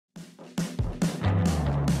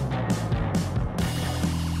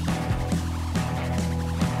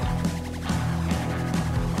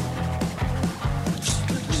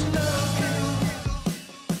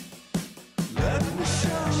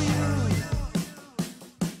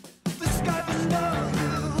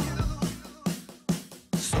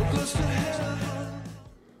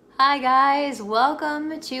Hi guys,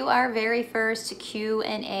 welcome to our very first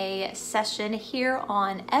Q&A session here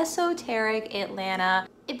on Esoteric Atlanta.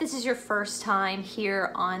 If this is your first time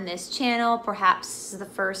here on this channel, perhaps this is the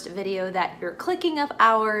first video that you're clicking of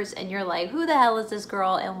ours and you're like, who the hell is this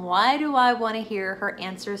girl and why do I want to hear her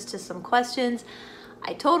answers to some questions?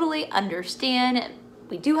 I totally understand.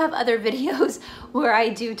 We do have other videos where I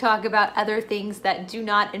do talk about other things that do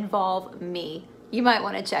not involve me. You might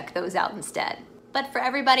want to check those out instead. But for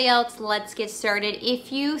everybody else, let's get started.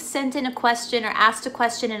 If you sent in a question or asked a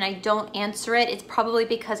question and I don't answer it, it's probably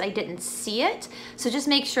because I didn't see it. So just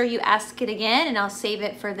make sure you ask it again and I'll save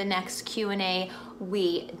it for the next Q&A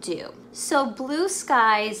we do. So Blue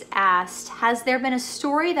Skies asked, has there been a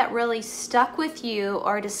story that really stuck with you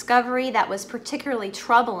or a discovery that was particularly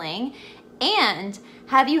troubling? And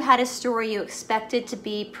have you had a story you expected to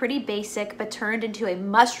be pretty basic but turned into a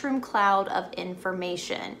mushroom cloud of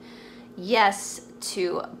information? Yes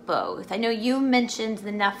to both. I know you mentioned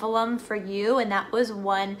the Nephilim for you, and that was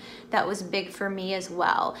one that was big for me as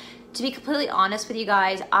well. To be completely honest with you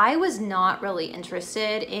guys, I was not really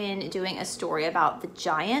interested in doing a story about the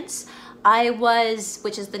giants.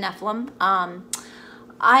 Which is the Nephilim.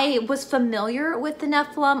 I was familiar with the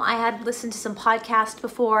Nephilim. I had listened to some podcasts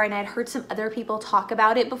before and I'd heard some other people talk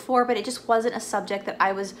about it before, but it just wasn't a subject that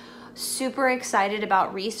I was super excited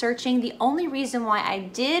about researching. The only reason why I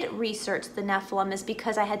did research the Nephilim is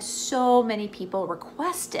because I had so many people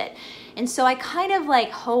request it. And so I kind of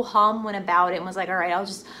like ho-hum went about it and was like, all right, I'm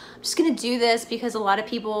just gonna do this because a lot of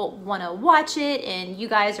people wanna watch it and you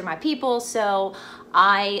guys are my people. So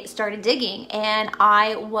I started digging and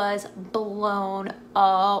I was blown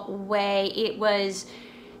away. It was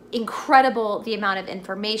incredible the amount of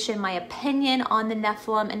information. My opinion on the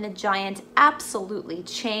Nephilim and the giants absolutely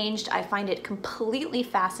changed. I find it completely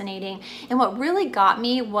fascinating. And what really got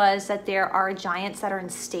me was that there are giants that are in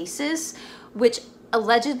stasis, which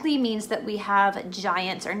allegedly means that we have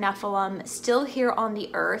giants or Nephilim still here on the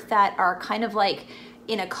earth that are kind of like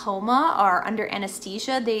in a coma or under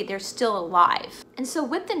anesthesia. They're still alive. And so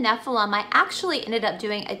with the Nephilim, I actually ended up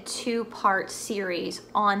doing a two-part series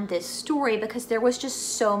on this story because there was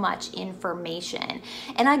just so much information.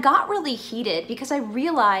 And I got really heated because I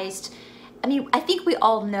realized, I mean, I think we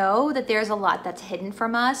all know that there's a lot that's hidden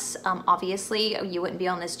from us. Obviously, you wouldn't be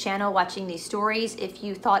on this channel watching these stories if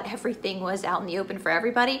you thought everything was out in the open for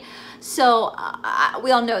everybody. So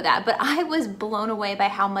we all know that, but I was blown away by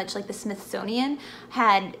how much like the Smithsonian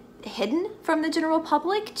had hidden from the general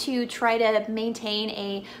public to try to maintain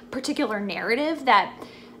a particular narrative that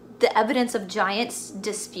the evidence of giants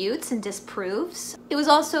disputes and disproves. It was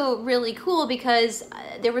also really cool because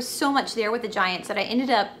there was so much there with the giants that I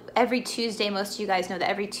ended up every Tuesday, most of you guys know that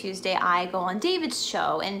every Tuesday I go on David's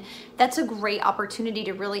show, and that's a great opportunity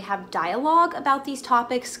to really have dialogue about these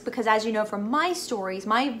topics because as you know from my stories,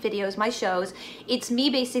 my videos, my shows, it's me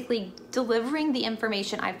basically delivering the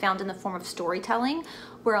information I've found in the form of storytelling,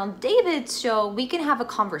 where on David's show we can have a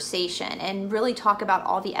conversation and really talk about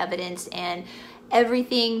all the evidence and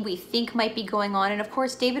everything we think might be going on. And of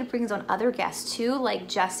course, David brings on other guests too, like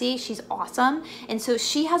Jessie. She's awesome. And so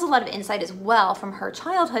she has a lot of insight as well from her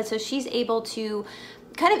childhood. So she's able to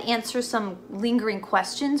kind of answer some lingering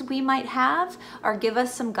questions we might have or give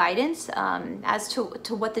us some guidance as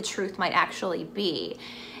to what the truth might actually be.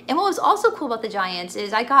 And what was also cool about the giants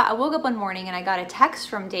is I woke up one morning and I got a text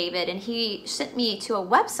from David and he sent me to a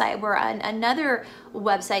website where another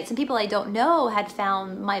website, some people I don't know had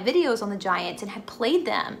found my videos on the giants and had played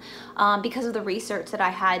them because of the research that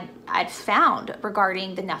I'd found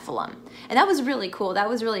regarding the Nephilim. And that was really cool. That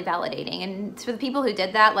was really validating. And for the people who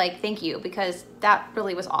did that, like, thank you, because that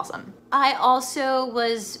really was awesome. I also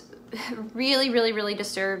was really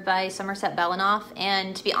disturbed by Somerset Belanoff,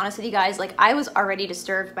 and to be honest with you guys, like I was already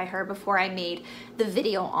disturbed by her before I made the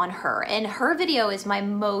video on her, and her video is my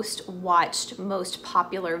most watched, most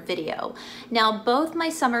popular video. Now both my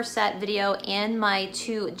Somerset video and my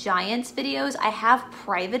two giants videos I have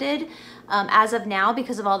privated as of now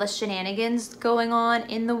because of all the shenanigans going on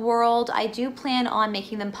in the world. I do plan on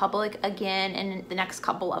making them public again in the next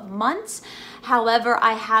couple of months. However,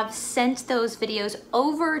 I have sent those videos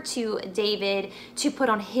over to David to put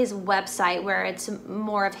on his website where it's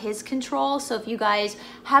more of his control. So if you guys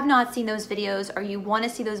have not seen those videos or you want to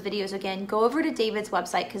see those videos again, go over to David's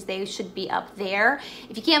website because they should be up there.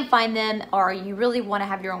 If you can't find them or you really want to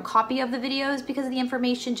have your own copy of the videos because of the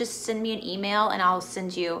information, just send me an email and I'll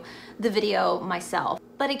send you the video myself.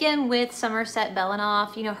 But again, with Somerset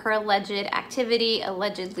Belanoff, you know, her alleged activity,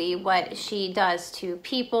 allegedly what she does to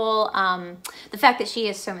people, the fact that she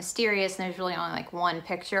is so mysterious and there's really only like one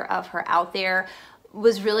picture of her out there,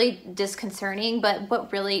 was really disconcerting, but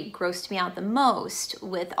what really grossed me out the most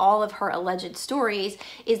with all of her alleged stories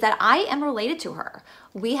is that I am related to her.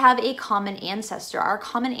 We have a common ancestor. Our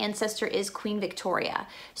common ancestor is Queen Victoria.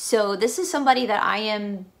 So this is somebody that I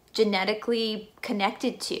am genetically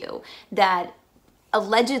connected to, that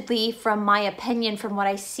allegedly, from my opinion, from what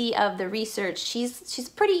I see of the research, she's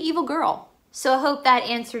a pretty evil girl. So I hope that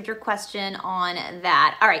answered your question on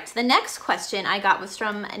that. All right, so the next question I got was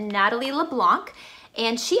from Natalie LeBlanc,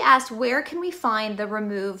 and she asked, where can we find the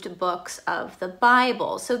removed books of the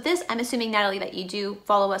Bible? So this, I'm assuming, Natalie, that you do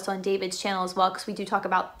follow us on David's channel as well, because we do talk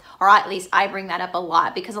about, or at least I bring that up a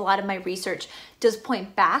lot, because a lot of my research does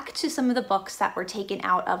point back to some of the books that were taken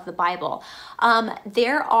out of the Bible.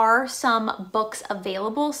 There are some books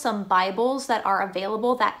available, some Bibles that are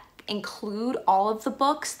available that include all of the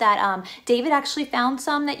books that David actually found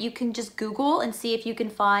some that you can just Google and see if you can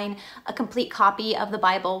find a complete copy of the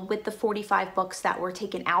Bible with the 45 books that were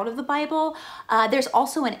taken out of the Bible. There's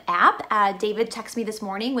also an app. David texted me this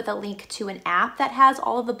morning with a link to an app that has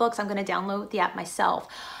all of the books. I'm going to download the app myself.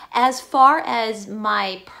 As far as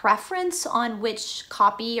my preference on which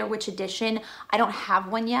copy or which edition, I don't have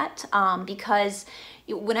one yet, because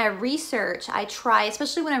when I research, I try,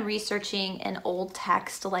 especially when I'm researching an old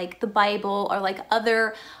text like the Bible or like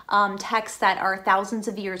other texts that are thousands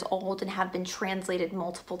of years old and have been translated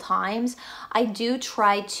multiple times, I do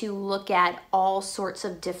try to look at all sorts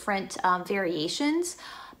of different variations,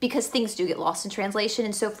 because things do get lost in translation.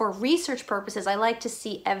 And so for research purposes, I like to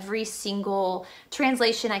see every single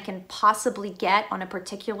translation I can possibly get on a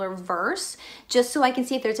particular verse, just so I can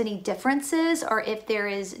see if there's any differences or if there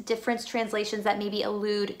is different translations that maybe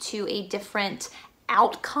allude to a different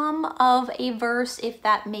outcome of a verse, if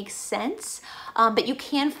that makes sense. But you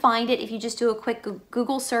can find it if you just do a quick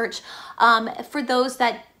Google search. For those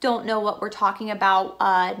that don't know what we're talking about,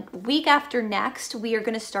 week after next, we are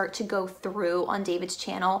going to start to go through on David's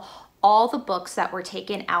channel all the books that were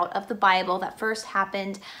taken out of the Bible that first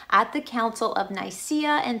happened at the Council of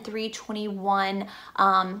Nicaea in 321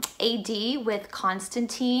 AD with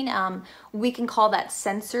Constantine. We can call that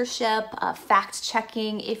censorship,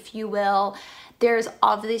 fact-checking, if you will. There's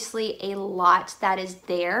obviously a lot that is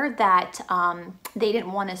there that they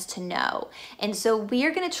didn't want us to know. And so we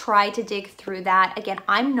are going to try to dig through that. Again,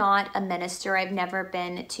 I'm not a minister. I've never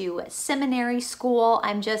been to seminary school.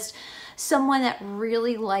 I'm just someone that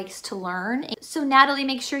really likes to learn. So Natalie,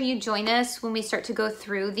 make sure you join us when we start to go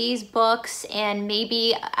through these books, and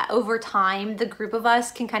maybe over time, the group of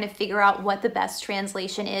us can kind of figure out what the best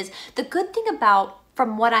translation is. The good thing about,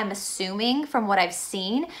 from what I'm assuming, from what I've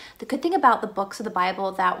seen, the good thing about the books of the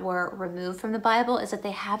Bible that were removed from the Bible is that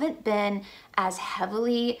they haven't been as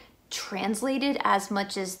heavily translated as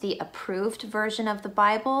much as the approved version of the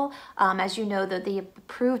Bible. As you know, the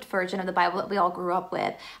approved version of the Bible that we all grew up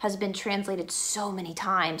with has been translated so many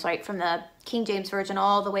times, right? From the King James Version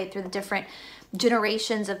all the way through the different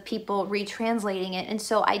generations of people retranslating it. And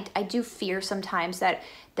so I do fear sometimes that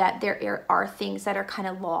there are things that are kind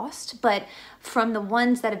of lost, but from the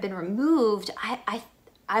ones that have been removed,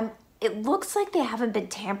 it looks like they haven't been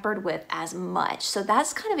tampered with as much. So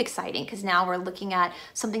that's kind of exciting, because now we're looking at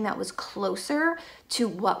something that was closer to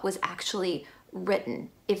what was actually written,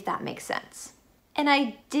 if that makes sense. And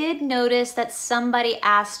I did notice that somebody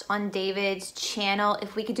asked on David's channel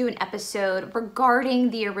if we could do an episode regarding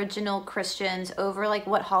the original Christians over like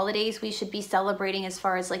what holidays we should be celebrating as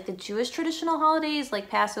far as like the Jewish traditional holidays like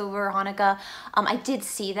Passover, Hanukkah. I did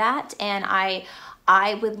see that, and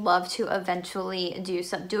I would love to eventually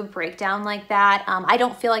do a breakdown like that. I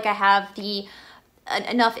don't feel like I have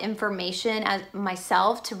enough information as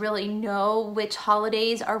myself to really know which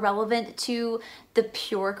holidays are relevant to the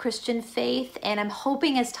pure Christian faith. And I'm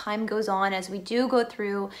hoping as time goes on, as we do go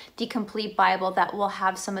through the complete Bible, that we'll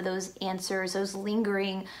have some of those answers, those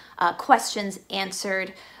lingering questions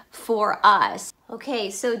answered for us.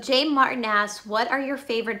 Okay, so Jay Martin asks, what are your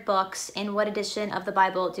favorite books and what edition of the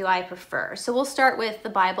Bible do I prefer? So we'll start with the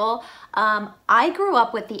Bible. I grew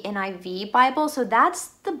up with the NIV Bible, so that's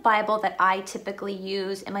the Bible that I typically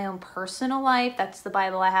use in my own personal life. That's the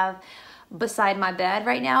Bible I have beside my bed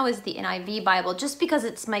right now, is the NIV Bible, just because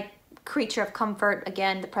it's my creature of comfort.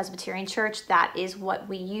 Again, the Presbyterian Church, that is what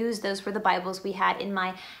we use. Those were the Bibles we had in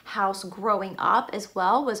my house growing up as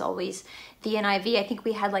well, was always the NIV. I think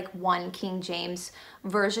we had like one King James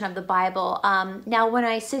version of the Bible. Now, when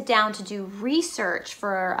I sit down to do research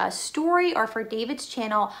for a story or for David's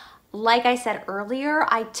channel, like I said earlier,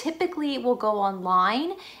 I typically will go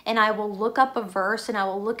online and I will look up a verse and I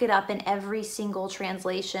will look it up in every single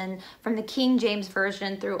translation from the King James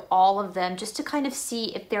Version through all of them, just to kind of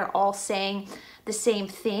see if they're all saying the same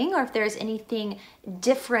thing or if there's anything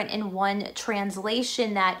different in one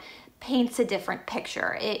translation that paints a different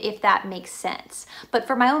picture, if that makes sense. But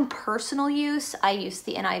for my own personal use, I use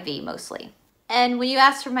the NIV mostly. And when you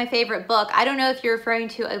asked for my favorite book, I don't know if you're referring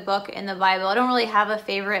to a book in the Bible. I don't really have a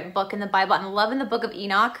favorite book in the Bible. I'm loving the book of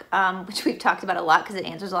Enoch, which we've talked about a lot because it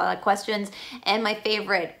answers a lot of questions. And my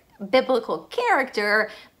favorite biblical character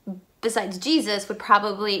besides Jesus would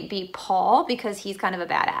probably be Paul, because he's kind of a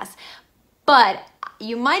badass. But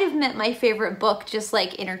you might have meant my favorite book, just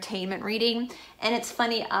like entertainment reading. And it's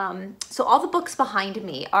funny, so all the books behind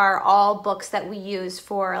me are all books that we use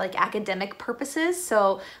for like academic purposes.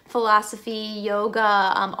 So philosophy, yoga,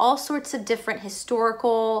 all sorts of different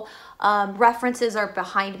historical references are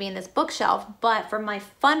behind me in this bookshelf. But for my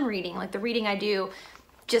fun reading, like the reading I do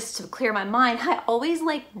just to clear my mind, I always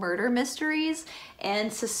like murder mysteries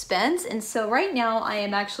and suspense. And so right now I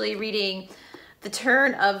am actually reading The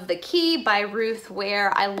Turn of the Key by Ruth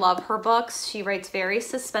Ware. I love her books. She writes very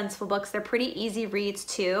suspenseful books. They're pretty easy reads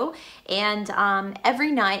too. And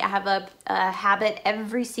every night I have a habit.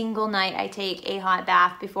 Every single night I take a hot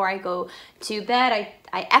bath before I go to bed.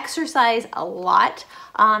 I exercise a lot.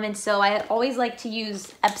 And so I always like to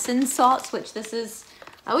use Epsom salts, which this is,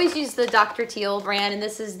 I always use the Dr. Teal brand, and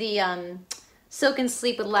this is the Soak and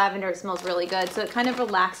Sleep with Lavender. It smells really good. So it kind of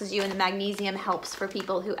relaxes you, and the magnesium helps for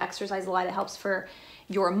people who exercise a lot. It helps for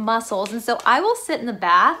your muscles. And so I will sit in the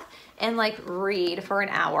bath and like read for an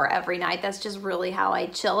hour every night. That's just really how I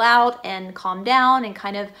chill out and calm down and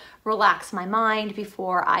kind of relax my mind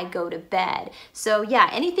before I go to bed. So yeah,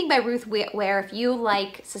 anything by Ruth Ware, if you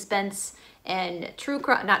like suspense and true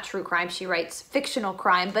crime, not true crime, she writes fictional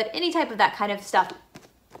crime, but any type of that kind of stuff,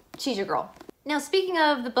 she's your girl. Now, speaking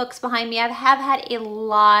of the books behind me, I have had a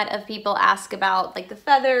lot of people ask about like the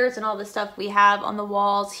feathers and all the stuff we have on the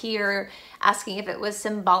walls here, asking if it was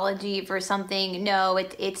symbology for something. No,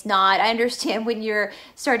 it's not. I understand when you're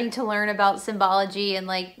starting to learn about symbology and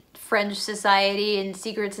like French society and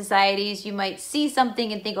secret societies, you might see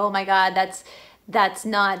something and think, oh my God, that's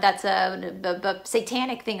a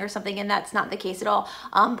satanic thing or something, and that's not the case at all.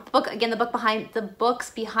 The books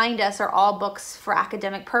behind us are all books for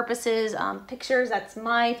academic purposes. Pictures, that's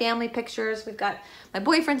my family pictures. We've got my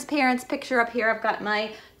boyfriend's parents' picture up here. I've got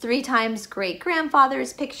my 3 times great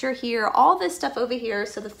grandfather's picture here. All this stuff over here.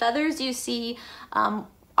 So the feathers you see.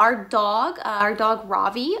 Our dog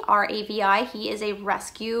Ravi, R-A-V-I, he is a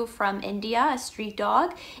rescue from India, a street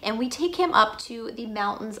dog, and we take him up to the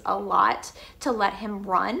mountains a lot to let him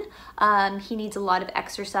run. He needs a lot of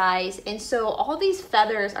exercise, and so all these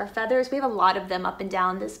feathers are feathers. We have a lot of them up and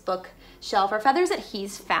down this bookshelf, are feathers that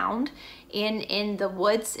he's found in the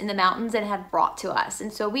woods, in the mountains, and have brought to us.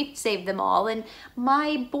 And so we've saved them all. And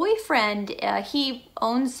my boyfriend, he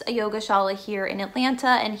owns a yoga shala here in Atlanta,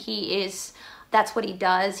 and that's what he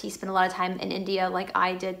does. He spent a lot of time in India like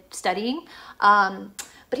I did studying.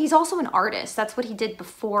 But he's also an artist. That's what he did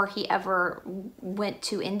before he ever went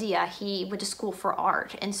to India. He went to school for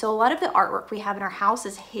art. And so a lot of the artwork we have in our house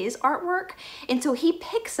is his artwork. And so he'll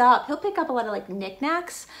pick up a lot of like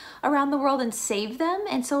knickknacks around the world and save them.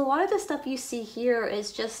 And so a lot of the stuff you see here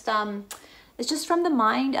is just from the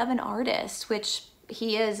mind of an artist, which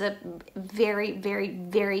he is a very, very,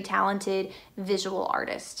 very talented visual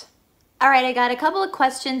artist. All right, I got a couple of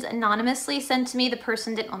questions anonymously sent to me. The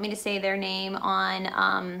person didn't want me to say their name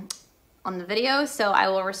on the video, so I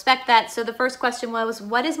will respect that. So the first question was,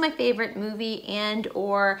 what is my favorite movie and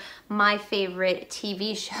or my favorite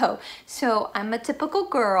TV show? So I'm a typical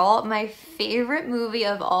girl. My favorite movie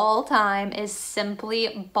of all time is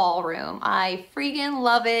simply Ballroom. I freaking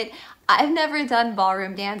love it. I've never done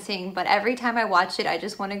ballroom dancing, but every time I watch it, I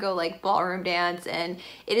just want to go like ballroom dance, and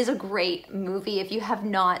it is a great movie if you have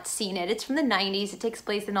not seen it. It's from the 90s. It takes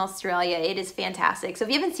place in Australia. It is fantastic. So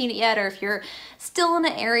if you haven't seen it yet, or if you're still in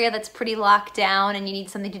an area that's pretty locked down and you need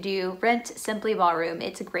something to do, rent Simply Ballroom.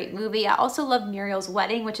 It's a great movie. I also love Muriel's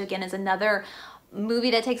Wedding, which again is another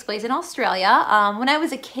movie that takes place in Australia. When I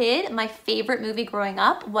was a kid, my favorite movie growing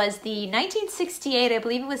up was the 1968, I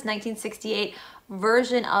believe it was 1968,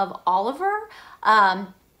 version of Oliver.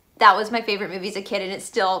 That was my favorite movie as a kid, and it's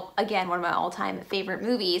still, again, one of my all-time favorite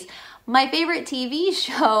movies. My favorite TV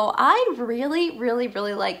show, I really, really,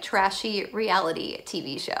 really like trashy reality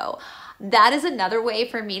TV show. that is another way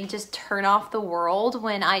for me to just turn off the world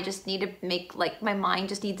when I just need to make, like, my mind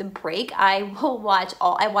just needs a break. I watch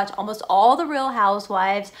almost all the Real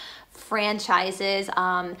Housewives franchises.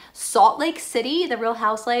 Salt Lake City, the Real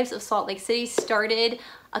Housewives of Salt Lake City started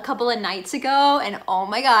a couple of nights ago, and oh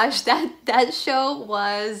my gosh, that show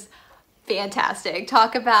was fantastic.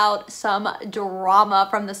 Talk about some drama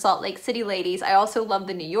from the Salt Lake City ladies. I also love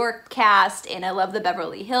the New York cast, and I love the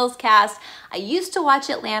Beverly Hills cast. I used to watch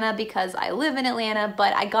Atlanta because I live in Atlanta,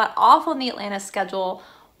 but I got off on the Atlanta schedule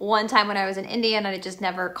one time when I was in India, and I just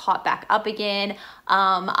never caught back up again.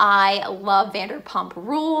 I love Vanderpump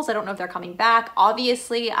Rules. I don't know if they're coming back.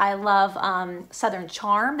 Obviously, I love Southern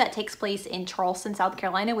Charm that takes place in Charleston, South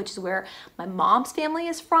Carolina, which is where my mom's family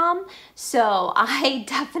is from. So I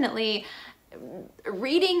definitely,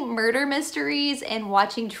 reading murder mysteries and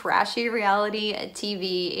watching trashy reality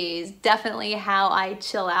TV is definitely how I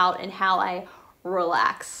chill out and how I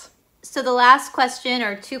relax. So the last question,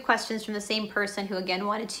 or two questions from the same person who again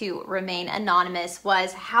wanted to remain anonymous,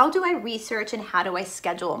 was how do I research and how do I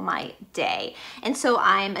schedule my day? And so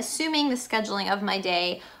I'm assuming the scheduling of my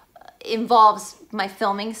day involves my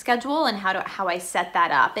filming schedule and how I set that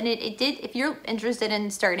up. And it did, if you're interested in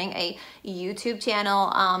starting a YouTube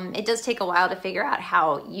channel, it does take a while to figure out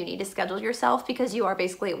how you need to schedule yourself, because you are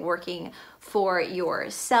basically working for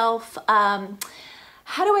yourself.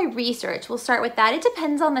 How do I research? We'll start with that. It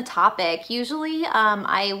depends on the topic. Usually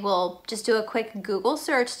I will just do a quick Google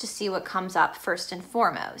search to see what comes up first and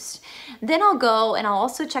foremost. Then I'll go and I'll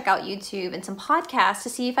also check out YouTube and some podcasts to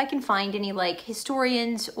see if I can find any like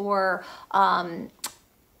historians or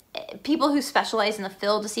people who specialize in the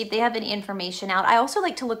field to see if they have any information out. I also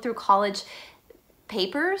like to look through college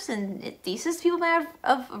papers and thesis people might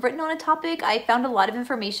have written on a topic. I found a lot of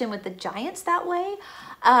information with the giants that way.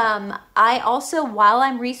 I also, while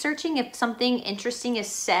I'm researching, if something interesting is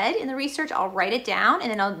said in the research, I'll write it down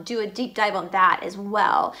and then I'll do a deep dive on that as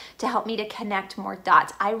well to help me to connect more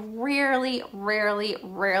dots. I rarely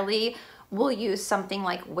will use something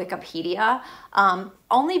like Wikipedia,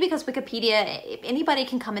 only because Wikipedia, anybody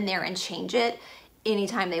can come in there and change it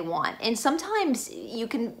anytime they want. And sometimes you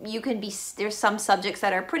can be, there's some subjects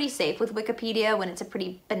that are pretty safe with Wikipedia when it's a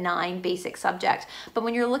pretty benign basic subject. But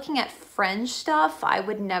when you're looking at fringe stuff, I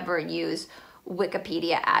would never use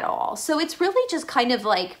Wikipedia at all. So it's really just kind of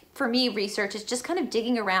like, for me, research is just kind of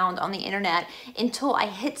digging around on the internet until I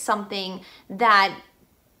hit something that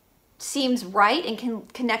seems right and can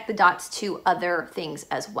connect the dots to other things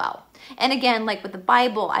as well. And again, like with the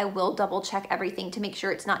Bible, I will double check everything to make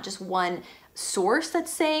sure it's not just one source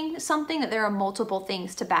that's saying something, that there are multiple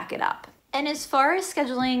things to back it up. And as far as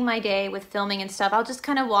scheduling my day with filming and stuff, I'll just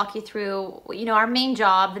kind of walk you through, you know, our main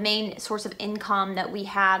job, the main source of income that we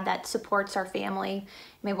have that supports our family,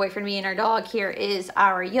 my boyfriend, me, and our dog here, is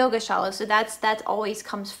our yoga shala. So that's always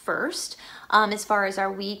comes first as far as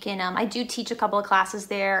our week. And I do teach a couple of classes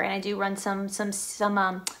there, and I do run some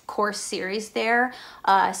course series there.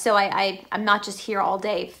 So I'm not just here all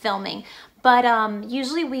day filming. But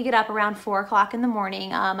usually we get up around 4 o'clock in the morning.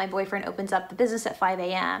 My boyfriend opens up the business at 5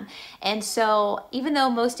 a.m. And so even though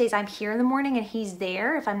most days I'm here in the morning and he's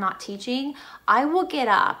there, if I'm not teaching, I will get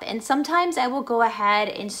up. And sometimes I will go ahead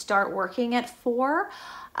and start working at 4.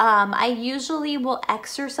 I usually will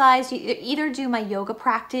exercise, either do my yoga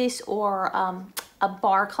practice or a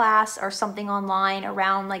barre class or something online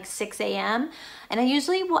around like 6 a.m. And I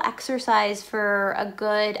usually will exercise for a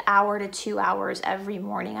good hour to 2 hours every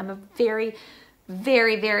morning. I'm a very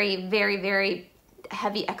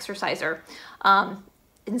heavy exerciser.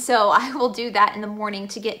 And so I will do that in the morning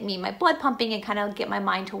to get me my blood pumping and kind of get my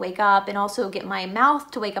mind to wake up, and also get my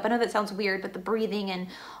mouth to wake up. I know that sounds weird, but the breathing and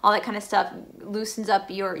all that kind of stuff loosens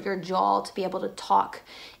up your jaw to be able to talk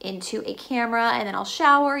into a camera. And then I'll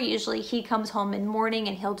shower. Usually he comes home in the morning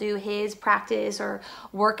and he'll do his practice or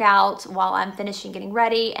workout while I'm finishing getting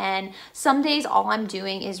ready. And some days all I'm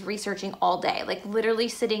doing is researching all day, like literally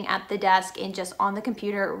sitting at the desk and just on the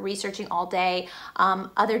computer researching all day.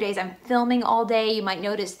 Other days I'm filming all day. You might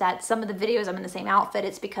notice that some of the videos I'm in the same outfit.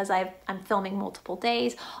 It's because I'm filming multiple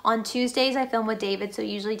days. On Tuesdays I film with David, so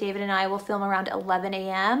usually David and I will film around 11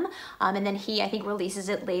 a.m. And then he, I think, releases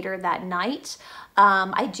it later that night.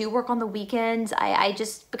 I do work on the weekends. I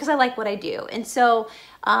just, because I like what I do. And so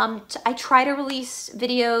I try to release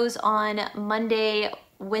videos on Monday,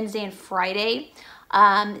 Wednesday, and Friday.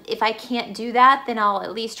 If I can't do that, then I'll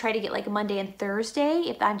at least try to get like Monday and Thursday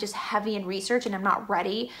if I'm just heavy in research and I'm not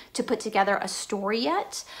ready to put together a story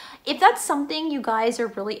yet. If that's something you guys are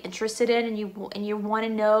really interested in and you want to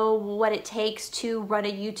know what it takes to run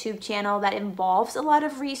a YouTube channel that involves a lot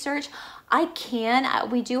of research, I can.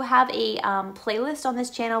 We do have a playlist on this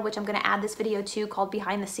channel, which I'm going to add this video to, called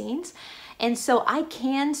Behind the Scenes. And so I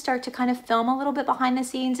can start to kind of film a little bit behind the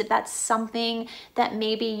scenes if that's something that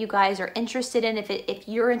maybe you guys are interested in. If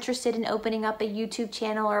you're interested in opening up a YouTube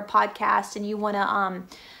channel or a podcast and you want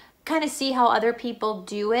to kind of see how other people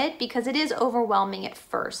do it, because it is overwhelming at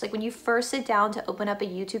first. Like when you first sit down to open up a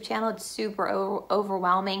YouTube channel, it's super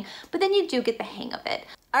overwhelming, but then you do get the hang of it.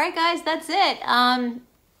 All right, guys, that's it.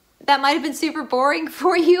 That might have been super boring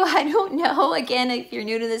for you. I don't know. Again, if you're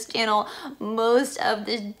new to this channel, most of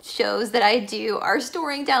the shows that I do are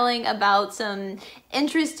storytelling about some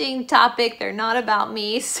interesting topic. They're not about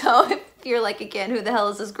me. So if you're like, again, who the hell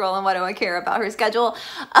is this girl and why do I care about her schedule?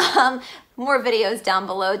 More videos down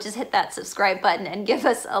below. Just hit that subscribe button and give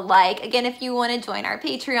us a like. Again, if you want to join our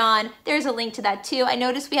Patreon, there's a link to that too. I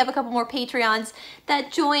noticed we have a couple more Patreons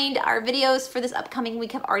that joined. Our videos for this upcoming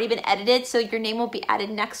week have already been edited, so your name will be added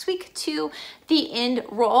next week to the end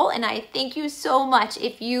roll. And I thank you so much.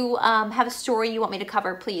 If you have a story you want me to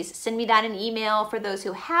cover, please send me that in email. For those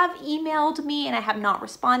who have emailed me and I have not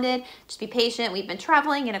responded, just be patient. We've been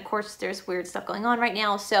traveling, and of course there's weird stuff going on right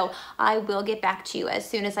now, so I will get back to you as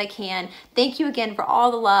soon as I can. Thank you again for all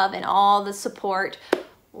the love and all the support.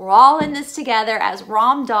 We're all in this together. As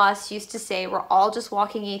Ram Dass used to say, we're all just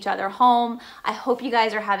walking each other home. I hope you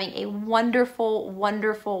guys are having a wonderful,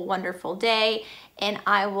 wonderful, wonderful day, and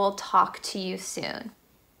I will talk to you soon.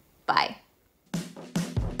 Bye.